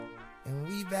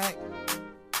we back.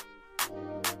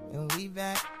 And we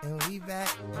back, and we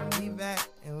back, and we back,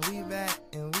 and we back,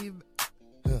 and we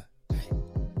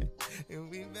and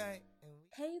we back.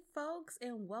 Hey folks,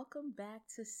 and welcome back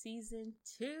to season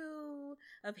 2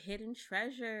 of Hidden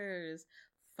Treasures.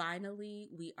 Finally,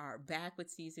 we are back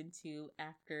with season 2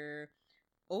 after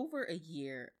over a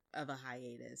year of a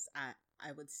hiatus.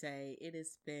 I would say it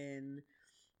has been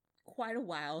quite a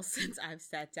while since I've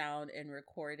sat down and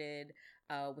recorded,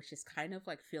 which is kind of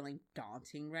like feeling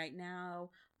daunting right now,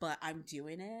 but I'm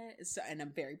doing it. So, and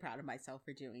I'm very proud of myself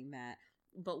for doing that.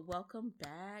 But welcome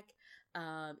back.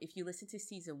 If you listened to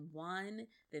season 1,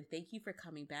 then thank you for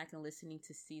coming back and listening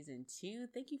to season 2.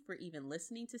 Thank you for even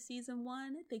listening to season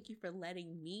 1. Thank you for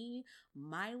letting me,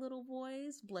 my little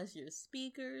voice, bless your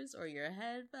speakers or your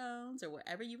headphones or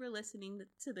whatever you were listening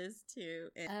to this to.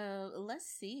 And, let's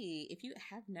see. If you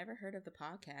have never heard of the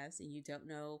podcast and you don't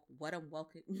know what I'm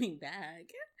welcoming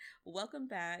back, welcome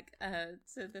back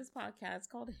to this podcast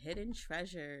called Hidden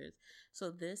Treasures.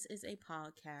 So this is a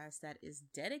podcast that is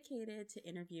dedicated to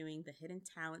interviewing the hidden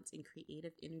talents and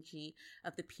creative energy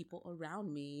of the people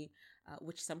around me,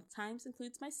 which sometimes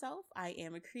includes myself. I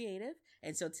am a creative,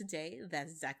 and so today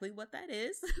that's exactly what that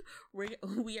is.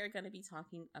 We are going to be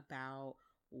talking about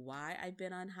why I've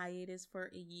been on hiatus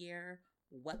for a year,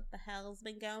 what the hell's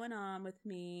been going on with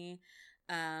me.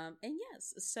 And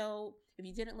yes, so if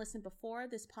you didn't listen before,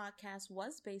 this podcast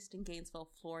was based in Gainesville,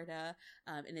 Florida,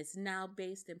 and it's now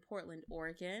based in Portland,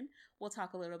 Oregon. We'll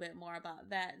talk a little bit more about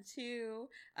that too,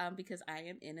 because I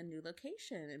am in a new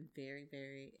location and very,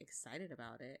 very excited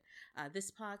about it.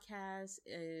 This podcast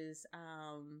is,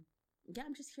 I'm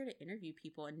just here to interview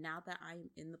people. And now that I'm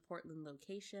in the Portland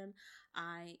location,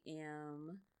 I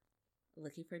am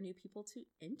looking for new people to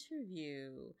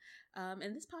interview.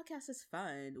 And this podcast is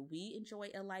fun. We enjoy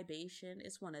a libation.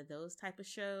 It's one of those type of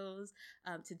shows.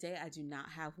 Today I do not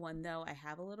have one though. I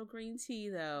have a little green tea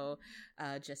though,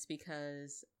 just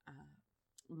because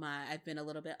I've been a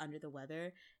little bit under the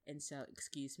weather, and so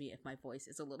excuse me if my voice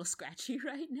is a little scratchy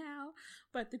right now,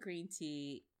 but the green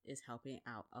tea is helping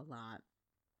out a lot.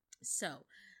 So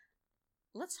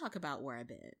let's talk about where I've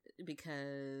been,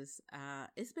 because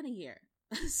it's been a year.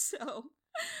 So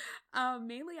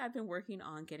mainly I've been working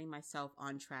on getting myself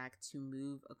on track to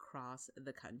move across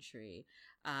the country.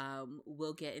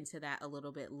 We'll get into that a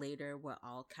little bit later, where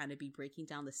I'll kind of be breaking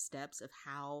down the steps of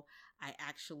how I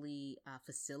actually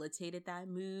facilitated that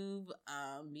move.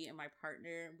 Me and my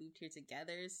partner moved here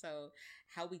together, so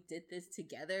how we did this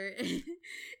together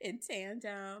in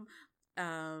tandem.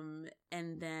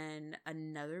 And then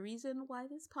another reason why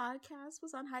this podcast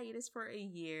was on hiatus for a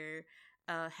year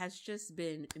has just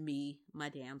been me, my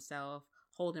damn self,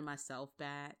 holding myself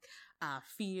back,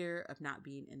 fear of not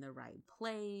being in the right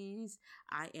place.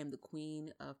 I am the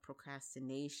queen of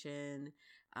procrastination.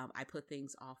 I put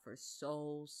things off for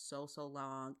so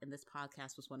long, and this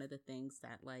podcast was one of the things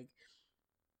that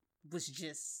was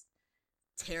just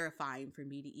terrifying for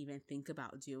me to even think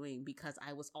about doing, because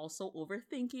I was also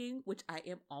overthinking, which I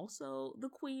am also the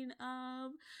queen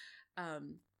of,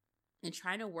 and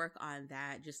trying to work on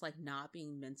that, just not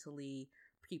being mentally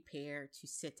prepared to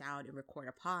sit down and record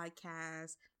a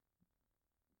podcast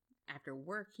after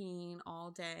working all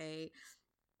day.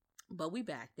 But we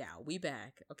back now. We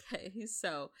back. Okay.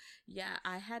 So yeah,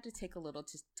 I had to take a little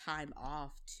time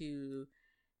off to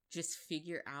just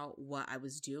figure out what I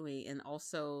was doing, and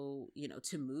also,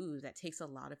 to move. That takes a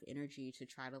lot of energy to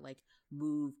try to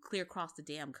move clear across the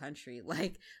damn country,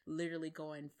 literally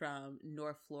going from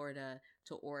North Florida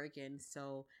to Oregon.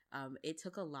 So it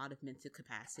took a lot of mental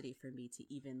capacity for me to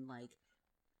even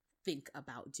think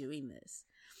about doing this.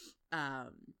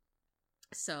 But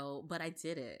I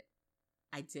did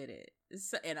it.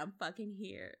 So, and I'm fucking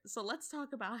here. So let's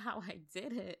talk about how I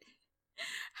did it.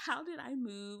 How did I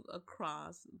move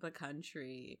across the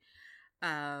country?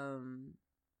 I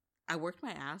worked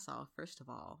my ass off, first of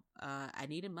all. I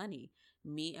needed money.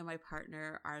 Me and my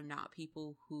partner are not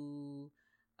people who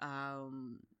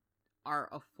are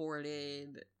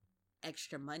afforded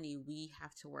extra money. We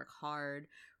have to work hard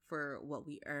for what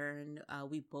we earn.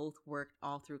 We both worked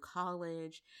all through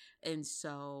college, and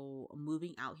so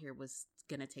moving out here was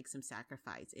gonna take some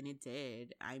sacrifice, and it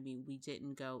did. I mean, we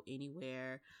didn't go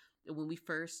anywhere. When we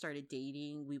first started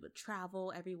dating, we would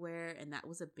travel everywhere, and that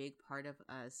was a big part of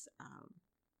us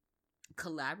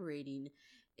collaborating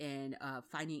and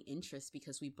finding interest,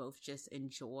 because we both just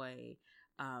enjoy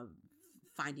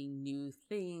finding new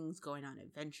things, going on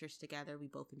adventures together. We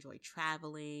both enjoy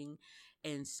traveling,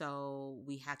 and so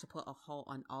we had to put a halt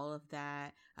on all of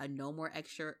that. No more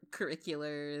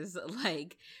extracurriculars.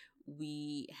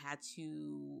 We had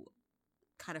to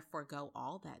kind of forego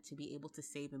all that to be able to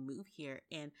save and move here.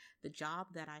 And the job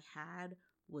that I had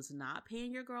was not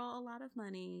paying your girl a lot of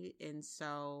money. And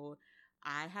so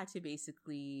I had to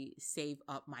basically save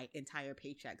up my entire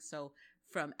paycheck. So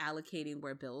from allocating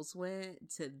where bills went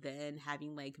to then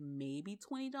having like maybe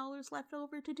 $20 left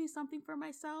over to do something for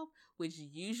myself, which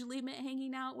usually meant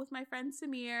hanging out with my friend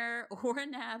Samir or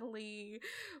Natalie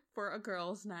for a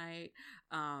girls' night.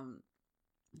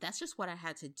 That's just what I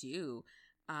had to do.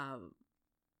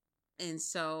 And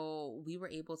so we were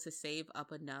able to save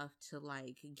up enough to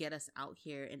like get us out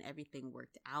here, and everything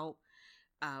worked out.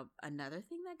 Another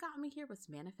thing that got me here was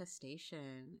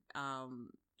manifestation.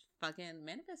 Fucking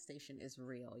manifestation is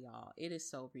real, y'all. It is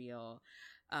so real.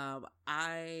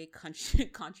 I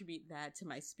contribute that to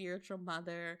my spiritual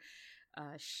mother.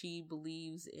 She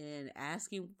believes in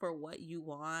asking for what you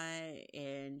want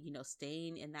and, you know,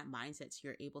 staying in that mindset so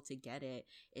you're able to get it.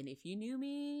 And if you knew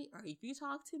me or if you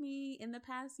talked to me in the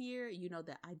past year, you know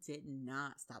that I did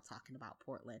not stop talking about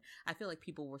Portland. I feel like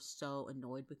people were so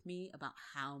annoyed with me about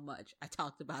how much I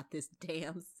talked about this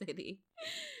damn city.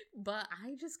 But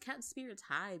I just kept spirits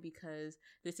high because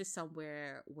this is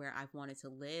somewhere where I've wanted to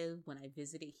live. When I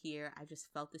visited here, I just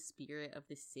felt the spirit of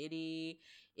the city.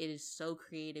 It is so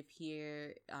creative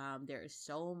here. There is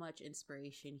so much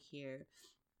inspiration here.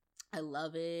 I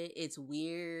love it. It's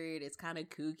weird. It's kind of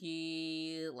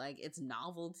kooky. Like, it's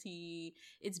novelty.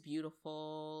 It's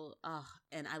beautiful.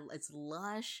 And it's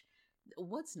lush.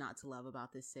 What's not to love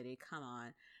about this city? Come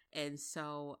on. And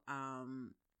so,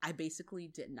 I basically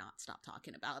did not stop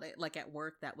talking about it. Like at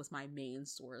work, that was my main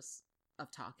source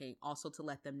of talking. Also to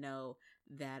let them know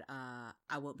that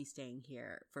I won't be staying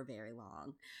here for very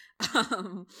long.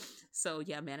 So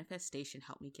yeah, manifestation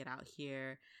helped me get out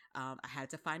here. I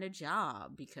had to find a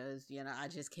job because, you know, I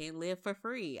just can't live for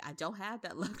free. I don't have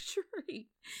that luxury.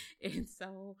 And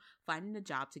so finding a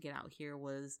job to get out here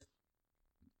was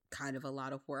kind of a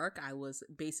lot of work. I was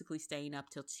basically staying up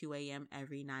till 2 a.m.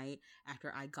 every night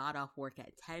after I got off work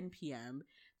at 10 p.m.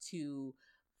 to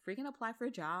freaking apply for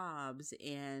jobs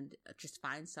and just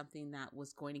find something that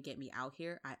was going to get me out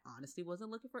here. I honestly wasn't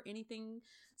looking for anything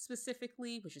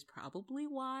specifically, which is probably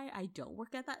why I don't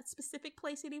work at that specific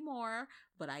place anymore,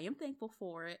 but I am thankful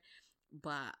for it.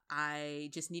 But I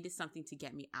just needed something to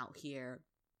get me out here.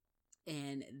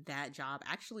 And that job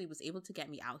actually was able to get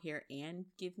me out here and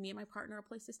give me and my partner a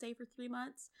place to stay for 3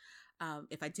 months.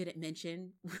 If I didn't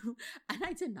mention, and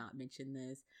I did not mention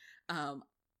this,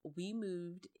 we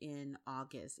moved in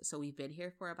August. So we've been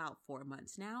here for about 4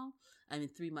 months now. I mean,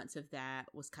 3 months of that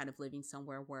was kind of living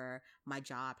somewhere where my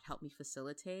job helped me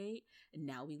facilitate. And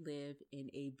now we live in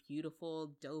a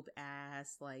beautiful, dope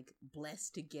ass, like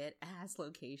blessed to get ass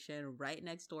location right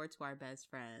next door to our best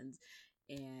friends.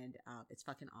 And it's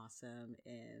fucking awesome.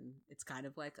 And it's kind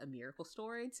of like a miracle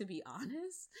story, to be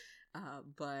honest.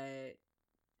 But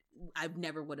I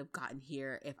never would have gotten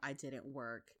here if I didn't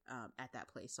work at that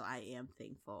place. So I am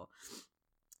thankful.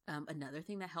 Another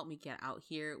thing that helped me get out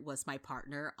here was my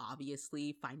partner,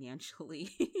 obviously, financially.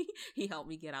 He helped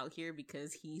me get out here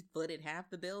because he footed half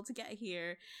the bill to get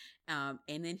here. And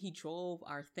then he drove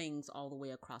our things all the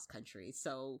way across country.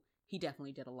 So he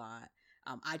definitely did a lot.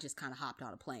 I just kind of hopped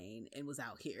on a plane and was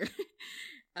out here.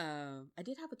 I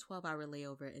did have a 12-hour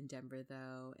layover in Denver,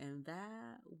 though, and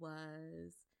that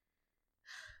was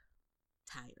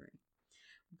tiring.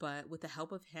 But with the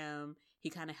help of him, he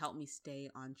kind of helped me stay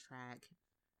on track.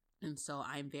 And so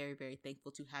I'm very, very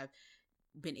thankful to have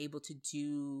been able to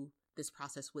do this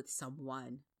process with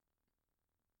someone.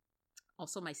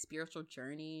 Also, my spiritual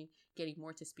journey, getting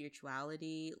more to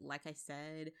spirituality. Like I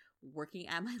said, working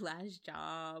at my last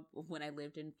job when I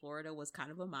lived in Florida was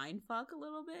kind of a mind fuck a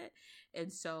little bit.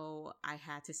 And so I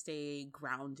had to stay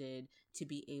grounded to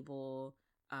be able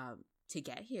to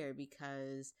get here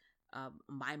because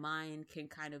my mind can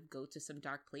kind of go to some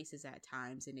dark places at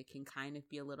times, and it can kind of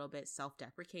be a little bit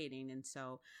self-deprecating. And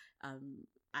so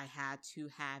I had to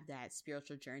have that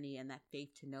spiritual journey and that faith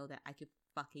to know that I could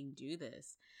fucking do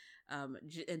this.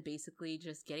 And basically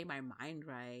just getting my mind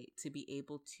right to be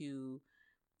able to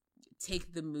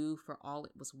take the move for all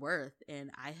it was worth.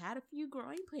 And I had a few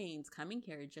growing pains coming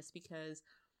here just because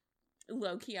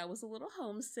low-key I was a little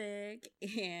homesick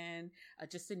and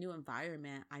just a new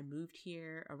environment. I moved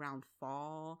here around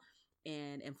fall,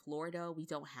 and in Florida we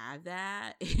don't have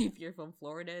that. If you're from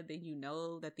Florida, then you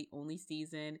know that the only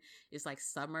season is like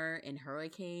summer and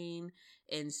hurricane.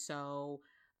 And so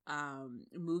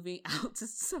moving out to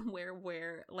somewhere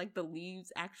where like the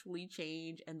leaves actually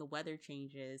change and the weather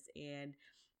changes and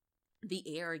the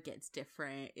air gets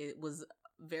different, it was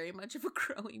very much of a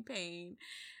growing pain.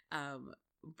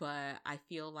 but I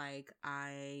feel like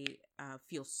I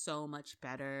feel so much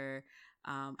better.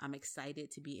 I'm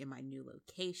excited to be in my new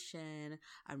location.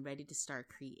 I'm ready to start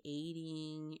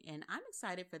creating, and I'm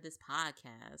excited for this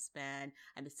podcast, man.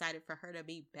 I'm excited for her to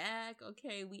be back.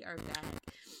 Okay, we are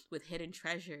back with Hidden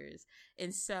Treasures.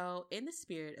 And so, in the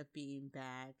spirit of being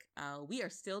back, we are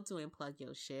still doing Plug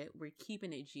Your Shit. We're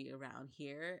keeping it G around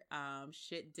here.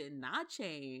 Shit did not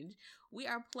change. We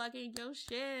are plugging your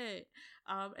shit.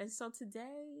 And so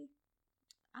today,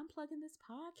 I'm plugging this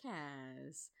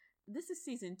podcast. This is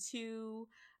season 2.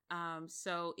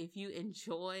 So if you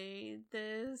enjoy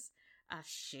this,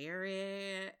 share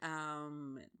it.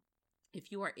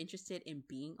 If you are interested in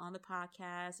being on the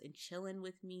podcast and chilling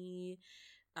with me,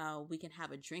 we can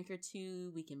have a drink or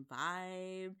two. We can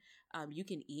vibe. You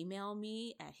can email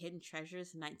me at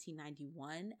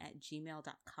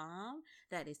hiddentreasures1991@gmail.com.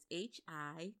 That is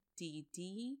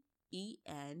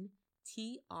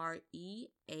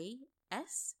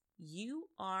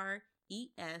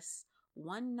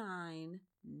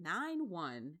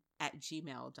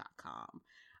HIDDENTreasures1991@gmail.com.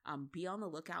 Be on the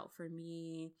lookout for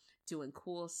me doing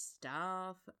cool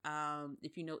stuff.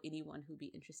 If you know anyone who'd be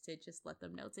interested, just let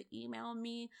them know to email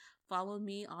me. Follow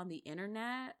me on the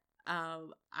internet.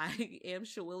 I am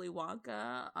Shawilly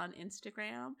Wonka on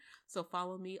Instagram, so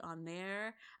follow me on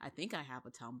there. I think I have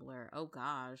a Tumblr. Oh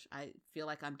gosh, I feel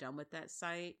like I'm done with that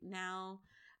site now.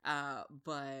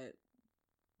 But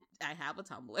I have a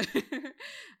Tumblr.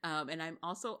 And I'm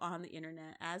also on the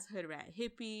internet as Hood Rat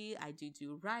Hippie. I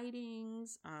do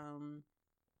writings. I'm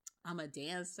a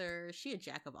dancer. She a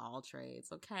jack of all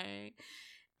trades, okay?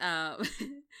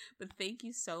 But thank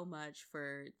you so much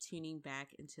for tuning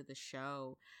back into the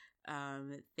show.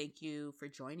 Thank you for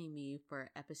joining me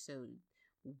for episode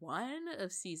 1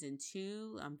 of season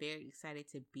 2. I'm very excited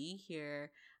to be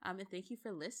here. And thank you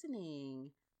for listening.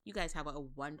 You guys have a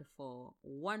wonderful,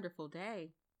 wonderful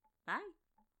day. Bye.